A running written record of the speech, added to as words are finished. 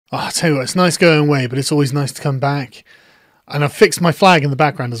Oh, I tell you what, it's nice going away, but it's always nice to come back. And I've fixed my flag in the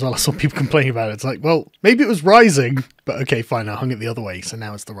background as well. I saw people complaining about it. It's like, well, maybe it was rising, but okay, fine. I hung it the other way, so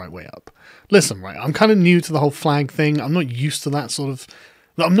now it's the right way up. Listen, right, I'm kind of new to the whole flag thing. I'm not used to that sort of...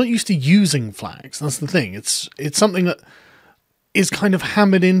 I'm not used to using flags. That's the thing. It's something that is kind of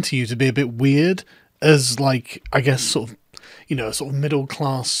hammered into you to be a bit weird as, like, I guess, sort of, you know, a sort of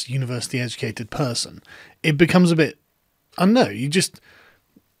middle-class, university-educated person. It becomes a bit... I don't know, you're just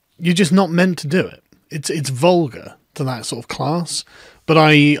not meant to do it. It's vulgar to that sort of class, but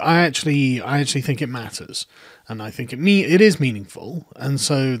I actually think it matters, and I think it is meaningful, and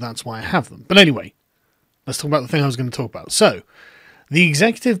so that's why I have them. But anyway, let's talk about the thing I was going to talk about. So, the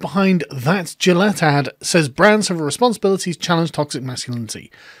executive behind that Gillette ad says brands have a responsibility to challenge toxic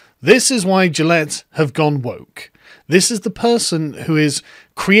masculinity. This is why Gillette have gone woke. This is the person who is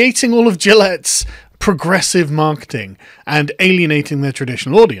creating all of Gillette's progressive marketing and alienating their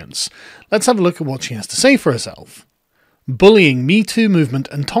traditional audience. Let's have a look at what she has to say for herself. Bullying, Me Too movement,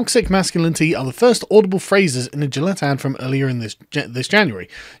 and toxic masculinity are the first audible phrases in a Gillette ad from earlier in this January.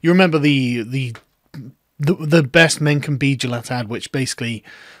 You remember the best men can be Gillette ad, which basically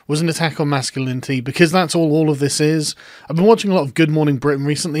was an attack on masculinity, because that's all of this is. I've been watching a lot of Good Morning Britain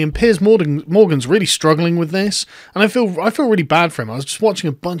recently, and Piers Morgan's really struggling with this, and I feel really bad for him. I was just watching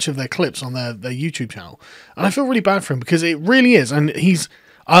a bunch of their clips on their YouTube channel, and I feel really bad for him, because it really is, and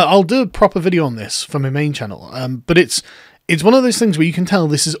I'll do a proper video on this for my main channel, but it's one of those things where you can tell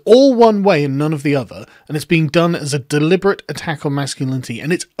this is all one way and none of the other, and it's being done as a deliberate attack on masculinity,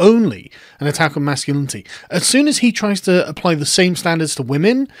 and it's only an attack on masculinity. As soon as he tries to apply the same standards to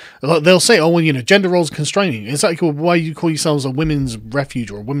women, they'll say, oh, well, you know, gender roles constraining. It's like, well, why you call yourselves a women's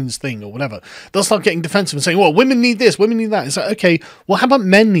refuge or a women's thing or whatever. They'll start getting defensive and saying, well, women need this, women need that. It's like, okay, well, how about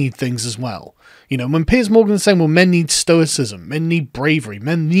men need things as well? You know, when Piers Morgan is saying, well, men need stoicism, men need bravery,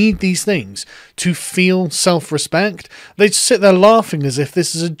 men need these things to feel self-respect, they just sit there laughing as if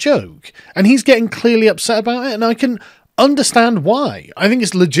this is a joke. And he's getting clearly upset about it, and I can understand why. I think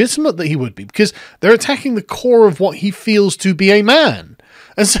it's legitimate that he would be, because they're attacking the core of what he feels to be a man.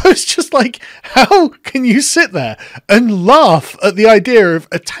 And so it's just like, how can you sit there and laugh at the idea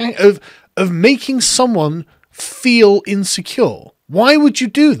of making someone feel insecure? Why would you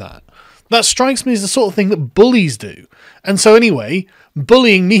do that? That strikes me as the sort of thing that bullies do. And so anyway,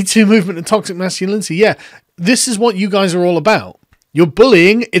 bullying, Me Too movement, and toxic masculinity, yeah, this is what you guys are all about. You're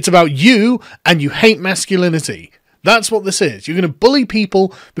bullying, it's about you, and you hate masculinity. That's what this is. You're going to bully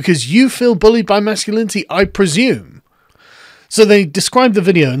people because you feel bullied by masculinity, I presume. So they describe the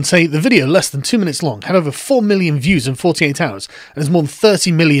video and say the video, less than 2 minutes long, had over 4 million views in 48 hours, and there's more than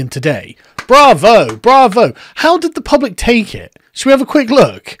 30 million today. Bravo! Bravo! How did the public take it? Should we have a quick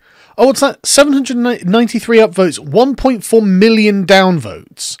look? Oh, what's that? 793 upvotes, 1.4 million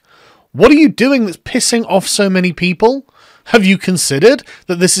downvotes. What are you doing that's pissing off so many people? Have you considered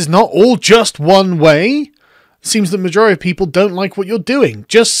that this is not all just one way? Seems the majority of people don't like what you're doing.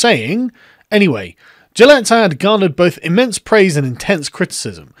 Just saying. Anyway, Gillette's ad garnered both immense praise and intense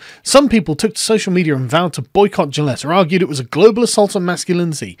criticism. Some people took to social media and vowed to boycott Gillette or argued it was a global assault on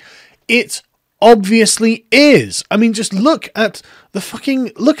masculinity. It obviously is. I mean, just look at the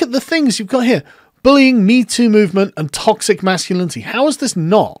things you've got here. Bullying, Me Too movement, and toxic masculinity. How is this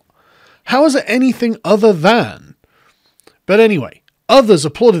not? How is it anything other than? But anyway, others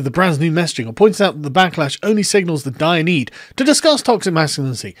applauded the brand's new messaging and pointed out that the backlash only signals the dire need to discuss toxic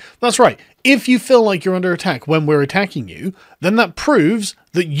masculinity. That's right. If you feel like you're under attack when we're attacking you, then that proves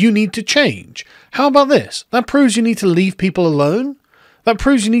that you need to change. How about this? That proves you need to leave people alone. That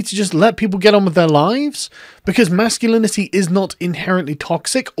proves you need to just let people get on with their lives, because masculinity is not inherently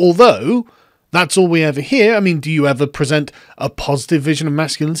toxic, although that's all we ever hear. I mean, do you ever present a positive vision of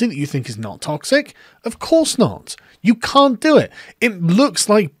masculinity that you think is not toxic? Of course not. You can't do it. It looks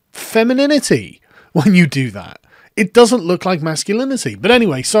like femininity when you do that. It doesn't look like masculinity. But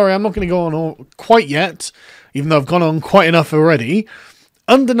anyway, sorry, I'm not going to go on quite yet, even though I've gone on quite enough already.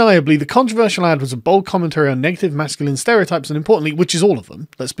 Undeniably, the controversial ad was a bold commentary on negative masculine stereotypes, and importantly, which is all of them,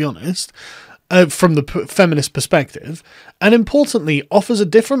 let's be honest, from the feminist perspective, and importantly, offers a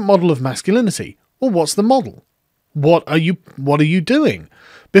different model of masculinity. Well, what's the model? What are you doing?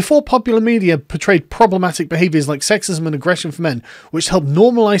 Before, popular media portrayed problematic behaviours like sexism and aggression for men, which helped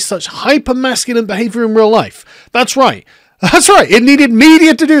normalise such hyper-masculine behaviour in real life. That's right. That's right. It needed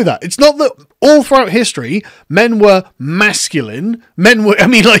media to do that. It's not that all throughout history, men were masculine. Men were, I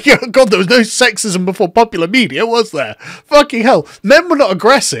mean, like, God, there was no sexism before popular media, was there? Fucking hell. Men were not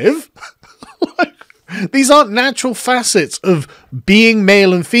aggressive. These aren't natural facets of being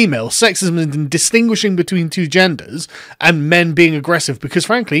male and female, sexism and distinguishing between two genders, and men being aggressive, because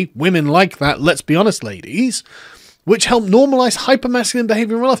frankly, women like that, let's be honest, ladies, which help normalize hypermasculine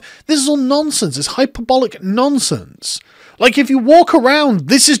behavior in real life. This is all nonsense. It's hyperbolic nonsense. Like, if you walk around,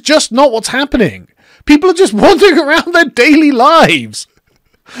 this is just not what's happening. People are just wandering around their daily lives.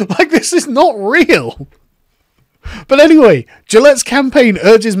 Like, this is not real. But anyway, Gillette's campaign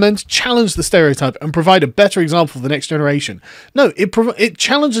urges men to challenge the stereotype and provide a better example for the next generation. No, it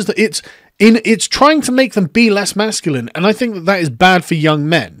challenges that it's trying to make them be less masculine, and I think that is bad for young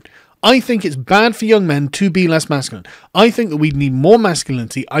men. I think it's bad for young men to be less masculine. I think that we need more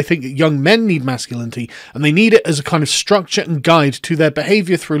masculinity. I think that young men need masculinity, and they need it as a kind of structure and guide to their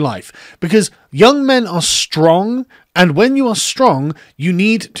behavior through life. Because young men are strong, and when you are strong, you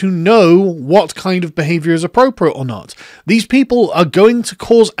need to know what kind of behavior is appropriate or not. These people are going to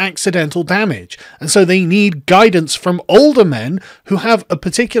cause accidental damage, and so they need guidance from older men who have a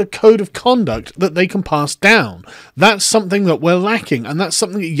particular code of conduct that they can pass down. That's something that we're lacking, and that's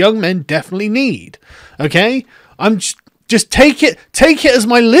something that young men definitely need. Okay? I'm just take it as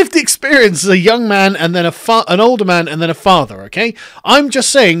my lived experience as a young man, and then an older man, and then a father, okay? I'm just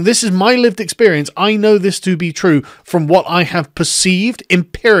saying, this is my lived experience. I know this to be true from what I have perceived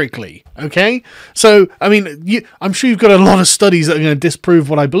empirically, okay? So, I mean, I'm sure you've got a lot of studies that are going to disprove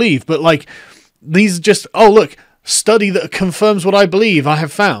what I believe, but, like, these are just, oh, look, study that confirms what I believe I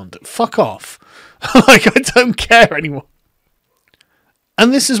have found. Fuck off. Like, I don't care anymore.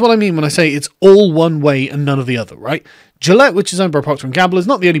 And this is what I mean when I say it's all one way and none of the other, right? Gillette, which is owned by Procter & Gamble, is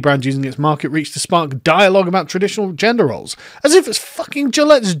not the only brand using its market reach to spark dialogue about traditional gender roles, as if it's fucking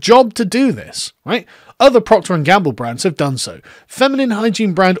Gillette's job to do this, right? Other Procter & Gamble brands have done so. Feminine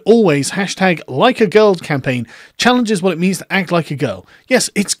hygiene brand Always #LikeAGirl campaign challenges what it means to act like a girl. Yes,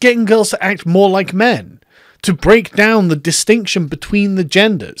 it's getting girls to act more like men, to break down the distinction between the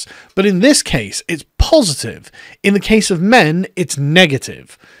genders. But in this case, it's positive. In the case of men, it's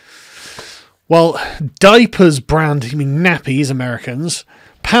negative. Well, diapers brand, I mean nappies, Americans,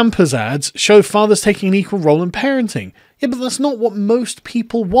 Pampers ads show fathers taking an equal role in parenting. Yeah, but that's not what most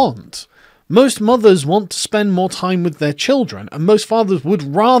people want. Most mothers want to spend more time with their children, and most fathers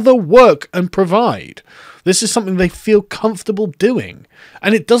would rather work and provide. This is something they feel comfortable doing.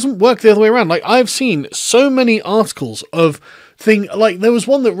 And it doesn't work the other way around. Like, I've seen so many articles of like, there was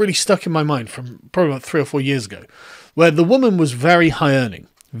one that really stuck in my mind from probably about 3 or 4 years ago, where the woman was very high earning.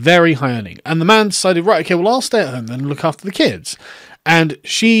 Very high earning. And the man decided, right, okay, well, I'll stay at home then and look after the kids. And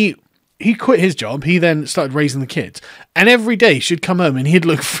he quit his job. He then started raising the kids. And every day she'd come home and he'd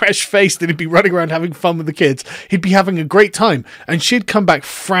look fresh-faced and he'd be running around having fun with the kids. He'd be having a great time. And she'd come back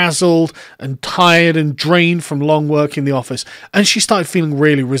frazzled and tired and drained from long work in the office. And she started feeling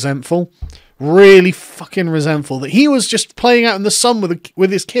really resentful. Really fucking resentful that he was just playing out in the sun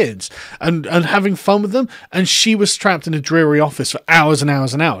with his kids and having fun with them, and she was trapped in a dreary office for hours and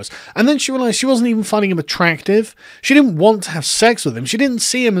hours and hours. And then she realized she wasn't even finding him attractive. She didn't want to have sex with him. She didn't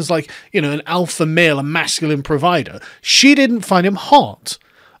see him as, like, you know, an alpha male, a masculine provider. She didn't find him hot.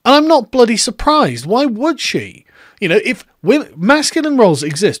 And I'm not bloody surprised. Why would she? You know, if masculine roles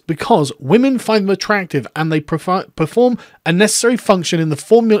exist because women find them attractive and they perform a necessary function in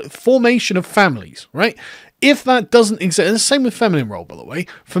the formation of families, right? If that doesn't exist, and the same with feminine role, by the way,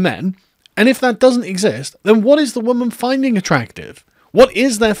 for men, and if that doesn't exist, then what is the woman finding attractive? What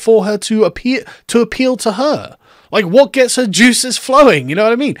is there for her to appeal to her? Like, what gets her juices flowing? You know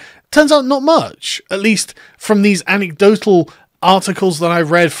what I mean? Turns out not much, at least from these anecdotal articles that I've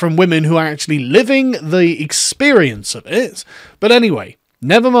read from women who are actually living the experience of it. But anyway,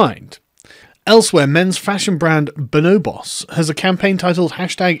 never mind. Elsewhere, men's fashion brand Bonobos has a campaign titled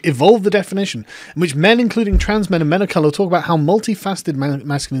 #Evolve the Definition, in which men, including trans men and men of colour, talk about how multifaceted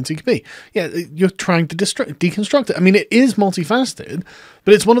masculinity can be. Yeah, you're trying to deconstruct it. I mean, it is multifaceted,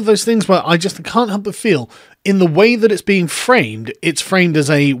 but it's one of those things where I just can't help but feel, in the way that it's being framed, it's framed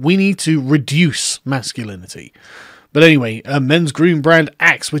as we need to reduce masculinity. But anyway, men's groom brand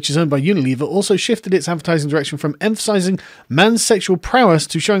Axe, which is owned by Unilever, also shifted its advertising direction from emphasizing man's sexual prowess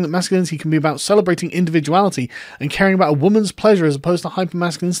to showing that masculinity can be about celebrating individuality and caring about a woman's pleasure as opposed to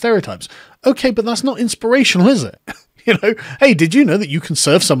hypermasculine stereotypes. Okay, but that's not inspirational, is it? You know, hey, did you know that you can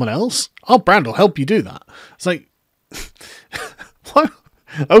serve someone else? Our brand will help you do that. It's like, what?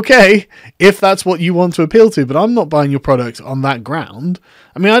 Okay, if that's what you want to appeal to, but I'm not buying your product on that ground.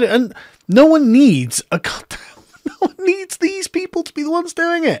 I mean, and no one needs no one needs these people to be the ones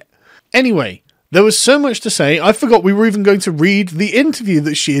doing it. Anyway, there was so much to say, I forgot we were even going to read the interview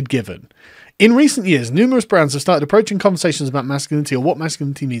that she had given. In recent years, numerous brands have started approaching conversations about masculinity or what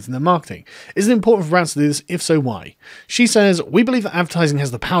masculinity means in their marketing. Is it important for brands to do this? If so, why? She says, we believe that advertising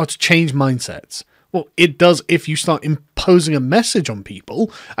has the power to change mindsets. Well, it does if you start imposing a message on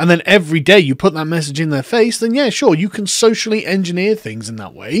people, and then every day you put that message in their face, then yeah, sure, you can socially engineer things in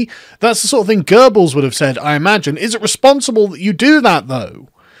that way. That's the sort of thing Goebbels would have said, I imagine. Is it responsible that you do that, though?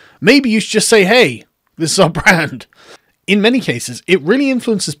 Maybe you should just say, hey, this is our brand. In many cases, it really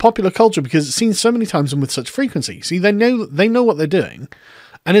influences popular culture because it's seen so many times and with such frequency. See, they know what they're doing.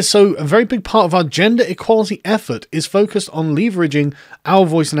 And it's so a very big part of our gender equality effort is focused on leveraging our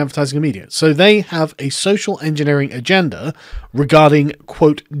voice in advertising and media. So they have a social engineering agenda regarding,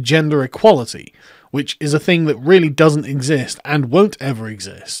 quote, gender equality, which is a thing that really doesn't exist and won't ever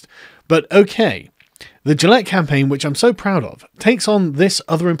exist. But okay, the Gillette campaign, which I'm so proud of, takes on this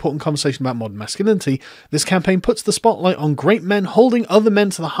other important conversation about modern masculinity. This campaign puts the spotlight on great men holding other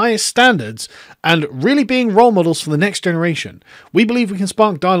men to the highest standards and really being role models for the next generation. We believe we can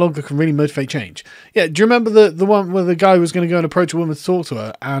spark dialogue that can really motivate change. Yeah, do you remember the one where the guy was going to go and approach a woman to talk to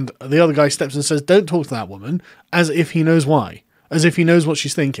her, and the other guy steps in and says, don't talk to that woman, as if he knows why. As if he knows what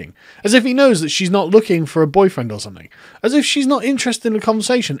she's thinking. As if he knows that she's not looking for a boyfriend or something. As if she's not interested in a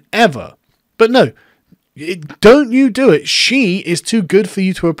conversation, ever. But no. Don't you do it. She is too good for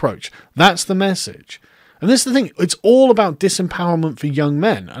you to approach. That's the message. And this is the thing. It's all about disempowerment for young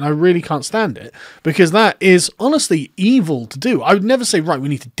men. And I really can't stand it. Because that is honestly evil to do. I would never say, right, we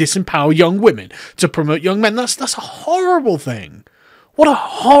need to disempower young women to promote young men. That's a horrible thing. What a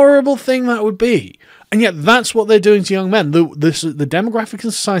horrible thing that would be. And yet that's what they're doing to young men. The demographic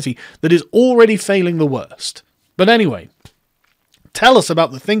in society that is already failing the worst. But anyway, tell us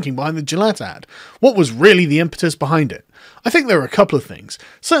about the thinking behind the Gillette ad. What was really the impetus behind it? I think there are a couple of things.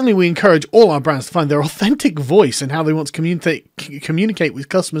 Certainly we encourage all our brands to find their authentic voice in how they want to communicate with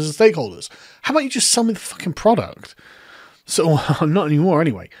customers and stakeholders. How about you just sell me the fucking product? So, not anymore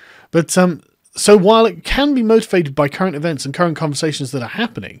anyway. But so while it can be motivated by current events and current conversations that are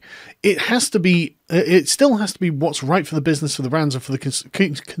happening, it still has to be what's right for the business, for the brands, and for the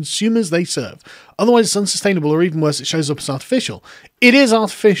consumers they serve. Otherwise, it's unsustainable, or even worse, it shows up as artificial. It is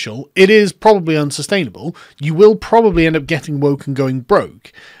artificial. It is probably unsustainable. You will probably end up getting woke and going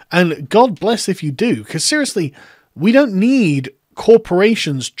broke. And God bless if you do, because seriously, we don't need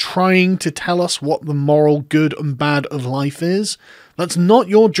corporations trying to tell us what the moral good and bad of life is. That's not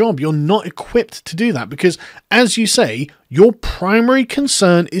your job. You're not equipped to do that because, as you say, your primary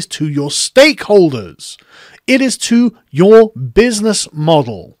concern is to your stakeholders. It is to your business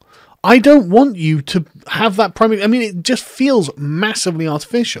model. I don't want you to have that primary... I mean, it just feels massively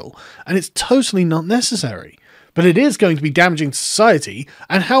artificial and it's totally not necessary. But it is going to be damaging to society,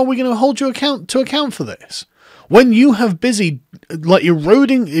 and how are we going to hold you to account for this? When you have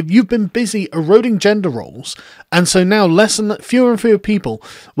you've been busy eroding gender roles, and so now fewer and fewer people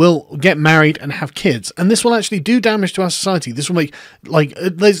will get married and have kids, and this will actually do damage to our society. This will make,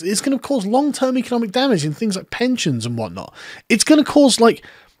 it's going to cause long-term economic damage in things like pensions and whatnot. It's going to cause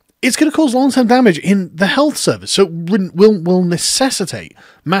long-term damage in the health service, so it will necessitate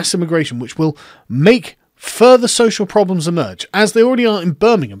mass immigration, which will make further social problems emerge, as they already are in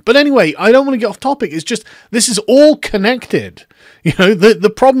Birmingham. But anyway, I don't want to get off topic. It's just, this is all connected. You know, the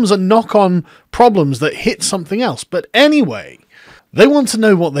problems are knock-on problems that hit something else. But anyway, they want to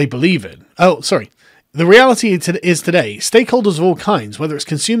know what they believe in. Oh, sorry. The reality is today, stakeholders of all kinds, whether it's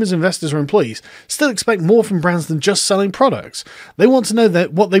consumers, investors, or employees, still expect more from brands than just selling products. They want to know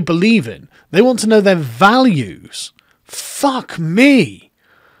what they believe in. They want to know their values. Fuck me.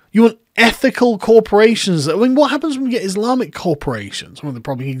 You want ethical corporations. I mean, what happens when we get Islamic corporations? Well, they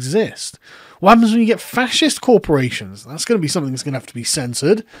probably exist. What happens when you get fascist corporations? That's going to be something that's going to have to be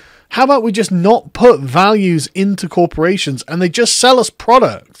censored. How about we just not put values into corporations and they just sell us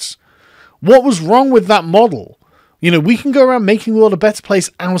products? What was wrong with that model? You know, we can go around making the world a better place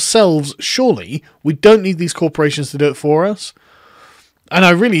ourselves, surely. We don't need these corporations to do it for us. And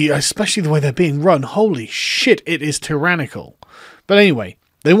I really, especially the way they're being run, holy shit, it is tyrannical. But anyway,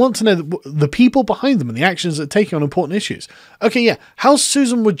 they want to know the people behind them and the actions that are taking on important issues. Okay, yeah. How's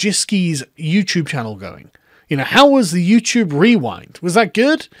Susan Wojcicki's YouTube channel going? You know, how was the YouTube Rewind? Was that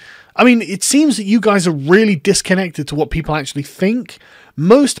good? I mean, it seems that you guys are really disconnected to what people actually think.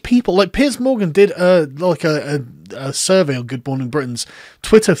 Most people, like Piers Morgan did a survey on Good Morning Britain's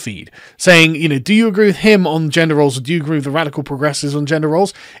Twitter feed saying, you know, do you agree with him on gender roles or do you agree with the radical progressives on gender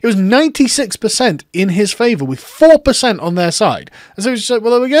roles? It was 96% in his favour with 4% on their side. And so it's just like,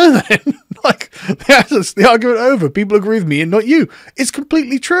 well, there we go then. Like, that's the argument over. People agree with me and not you. It's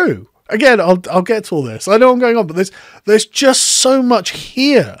completely true. Again, I'll get to all this. I know I'm going on, but there's just so much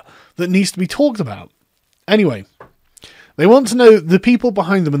here that needs to be talked about. Anyway, they want to know the people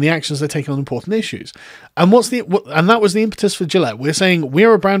behind them and the actions they're taking on important issues. And that was the impetus for Gillette. We're saying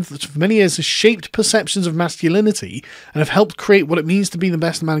we're a brand that for many years has shaped perceptions of masculinity and have helped create what it means to be the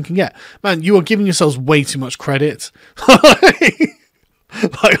best a man can get. Man, you are giving yourselves way too much credit.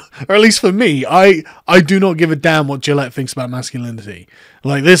 Like, or at least for me, I do not give a damn what Gillette thinks about masculinity.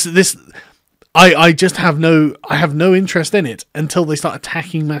 Like I just have no interest in it until they start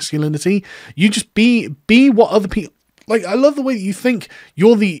attacking masculinity. You just be what other people. Like, I love the way that you think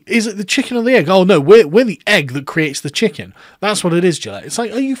is it the chicken or the egg? Oh no, we're the egg that creates the chicken. That's what it is, Gillette. It's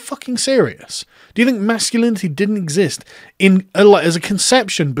like, are you fucking serious? Do you think masculinity didn't exist as a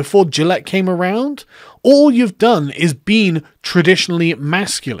conception before Gillette came around? All you've done is been traditionally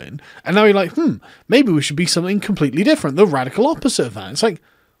masculine, and now you're like, maybe we should be something completely different, the radical opposite of that. It's like,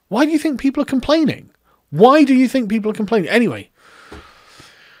 why do you think people are complaining? Why do you think people are complaining? Anyway,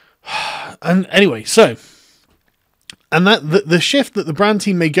 and that the shift that the brand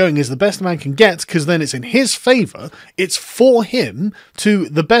team made going is the best man can get, because then it's in his favour, it's for him, to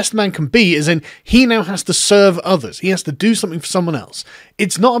the best man can be, as in he now has to serve others. He has to do something for someone else.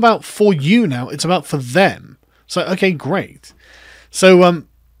 It's not about for you now, it's about for them. So, okay, great. So,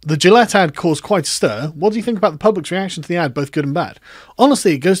 the Gillette ad caused quite a stir. What do you think about the public's reaction to the ad, both good and bad?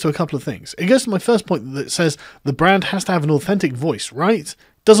 Honestly, it goes to a couple of things. It goes to my first point that says the brand has to have an authentic voice, right?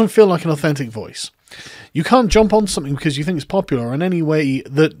 Doesn't feel like an authentic voice. You can't jump on something because you think it's popular in any way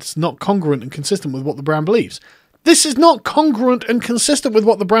that's not congruent and consistent with what the brand believes. This is not congruent and consistent with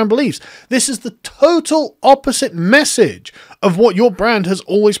what the brand believes. This is the total opposite message of what your brand has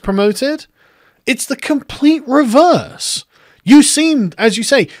always promoted. It's the complete reverse. You seem, as you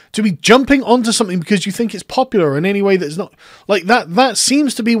say, to be jumping onto something because you think it's popular in any way that's not like that. That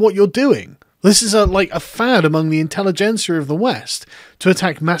seems to be what you're doing. This is a fad among the intelligentsia of the West to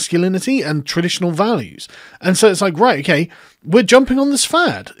attack masculinity and traditional values. And so it's like, right, okay, we're jumping on this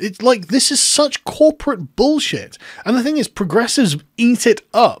fad. It's like, this is such corporate bullshit. And the thing is, progressives eat it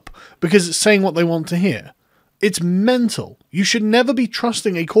up because it's saying what they want to hear. It's mental. You should never be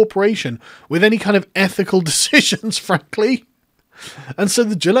trusting a corporation with any kind of ethical decisions, frankly. And so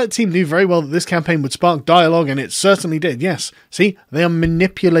the Gillette team knew very well that this campaign would spark dialogue, and it certainly did. Yes, see, they are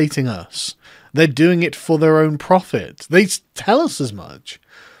manipulating us. They're doing it for their own profit. They tell us as much.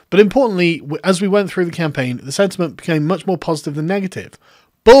 But importantly, as we went through the campaign, the sentiment became much more positive than negative.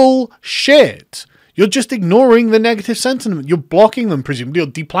 Bullshit! You're just ignoring the negative sentiment. You're blocking them, presumably.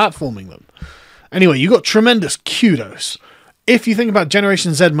 You're deplatforming them. Anyway, you got tremendous kudos. If you think about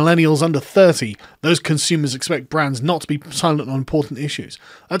Generation Z millennials under 30, those consumers expect brands not to be silent on important issues.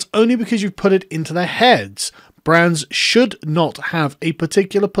 That's only because you've put it into their heads. Brands should not have a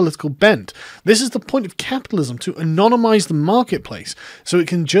particular political bent. This is the point of capitalism, to anonymize the marketplace, so it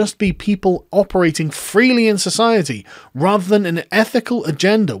can just be people operating freely in society, rather than an ethical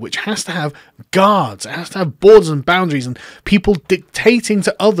agenda which has to have guards, it has to have borders and boundaries, and people dictating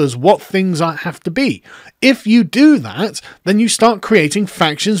to others what things have to be. If you do that, then you start creating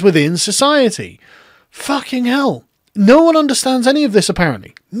factions within society. Fucking hell. No one understands any of this,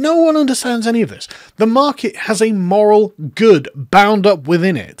 apparently. No one understands any of this. The market has a moral good bound up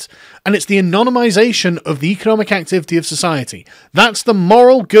within it, and it's the anonymization of the economic activity of society. That's the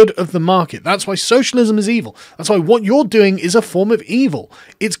moral good of the market. That's why socialism is evil. That's why what you're doing is a form of evil.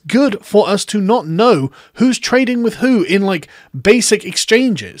 It's good for us to not know who's trading with who in, like, basic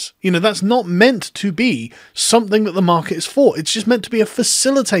exchanges. You know, that's not meant to be something that the market is for. It's just meant to be a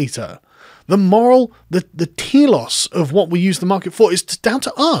facilitator. The moral, the telos of what we use the market for is down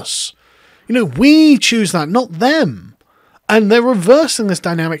to us. You know, we choose that, not them. And they're reversing this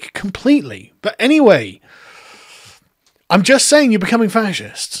dynamic completely. But anyway, I'm just saying you're becoming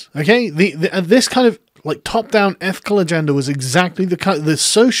fascists, okay? This kind of like top-down ethical agenda was exactly the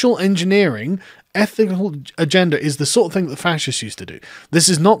social engineering ethical agenda is the sort of thing that fascists used to do. This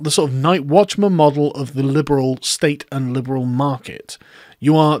is not the sort of night watchman model of the liberal state and liberal market.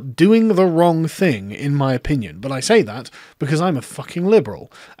 You are doing the wrong thing, in my opinion. But I say that because I'm a fucking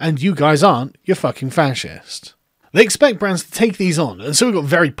liberal, and you guys aren't, you're fucking fascist. They expect brands to take these on, and so we've got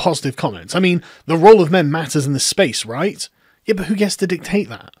very positive comments. I mean, the role of men matters in this space, right? Yeah, but who gets to dictate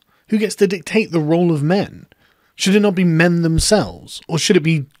that? Who gets to dictate the role of men? Should it not be men themselves, or should it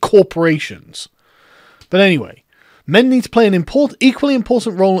be corporations? But anyway, men need to play an equally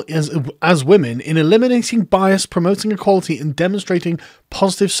important role as women in eliminating bias, promoting equality, and demonstrating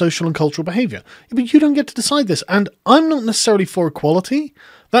positive social and cultural behaviour. Yeah, but you don't get to decide this, and I'm not necessarily for equality.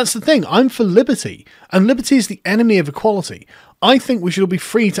 That's the thing, I'm for liberty, and liberty is the enemy of equality. I think we should all be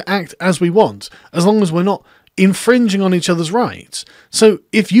free to act as we want, as long as we're not infringing on each other's rights. So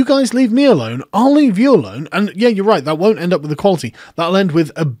if you guys leave me alone, I'll leave you alone. And yeah, you're right, that won't end up with equality. That'll end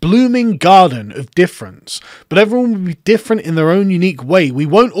with a blooming garden of difference. But everyone will be different in their own unique way. We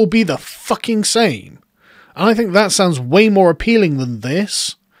won't all be the fucking same. And I think that sounds way more appealing than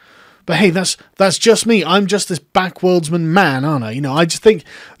this. But hey, that's just me. I'm just this backworldsman man, aren't I? You know, I just think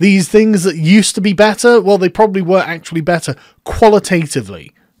these things that used to be better, well, they probably were actually better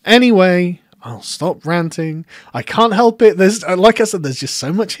qualitatively. Anyway, I'll stop ranting. I can't help it. There's, like I said, there's just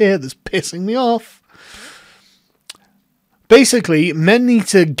so much here that's pissing me off. Basically, men need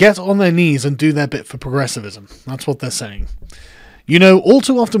to get on their knees and do their bit for progressivism. That's what they're saying. You know, all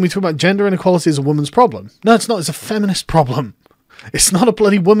too often we talk about gender inequality as a woman's problem. No, it's not. It's a feminist problem. It's not a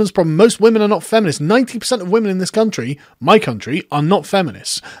bloody woman's problem. Most women are not feminists. 90% of women in this country, my country, are not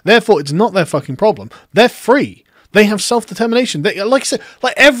feminists. Therefore, it's not their fucking problem. They're free. They have self-determination. They, like I said,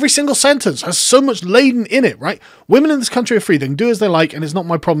 like every single sentence has so much laden in it, right? Women in this country are free. They can do as they like, and it's not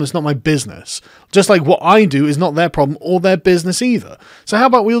my problem. It's not my business. Just like what I do is not their problem or their business either. So how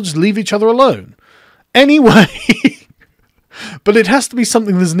about we all just leave each other alone? Anyway... But it has to be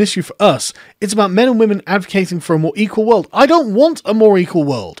something that's an issue for us. It's about men and women advocating for a more equal world. I don't want a more equal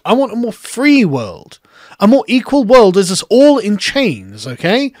world. I want a more free world. A more equal world is us all in chains,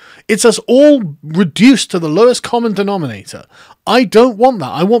 okay? It's us all reduced to the lowest common denominator. I don't want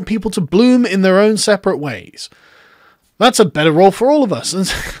that. I want people to bloom in their own separate ways. That's a better role for all of us. And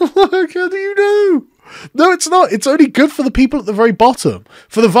how do you know? No, it's not. It's only good for the people at the very bottom.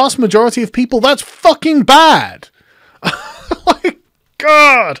 For the vast majority of people, that's fucking bad. Oh my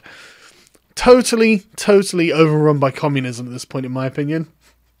God! Totally overrun by communism at this point, in my opinion.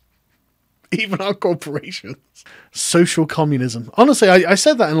 Even our corporations. Social communism. Honestly, I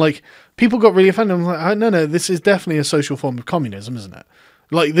said that and like, people got really offended. I'm like, no, this is definitely a social form of communism, isn't it?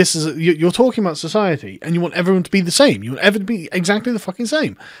 Like, this is, you're talking about society and you want everyone to be the same. You want everyone to be exactly the fucking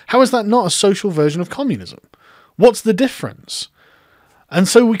same. How is that not a social version of communism? What's the difference? And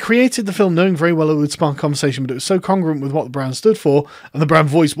so we created the film knowing very well it would spark conversation, but it was so congruent with what the brand stood for, and the brand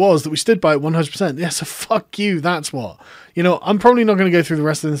voice was, that we stood by it 100%. Yeah, so fuck you, that's what. You know, I'm probably not going to go through the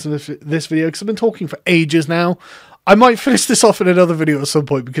rest of this video, because I've been talking for ages now. I might finish this off in another video at some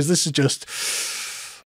point, because this is just...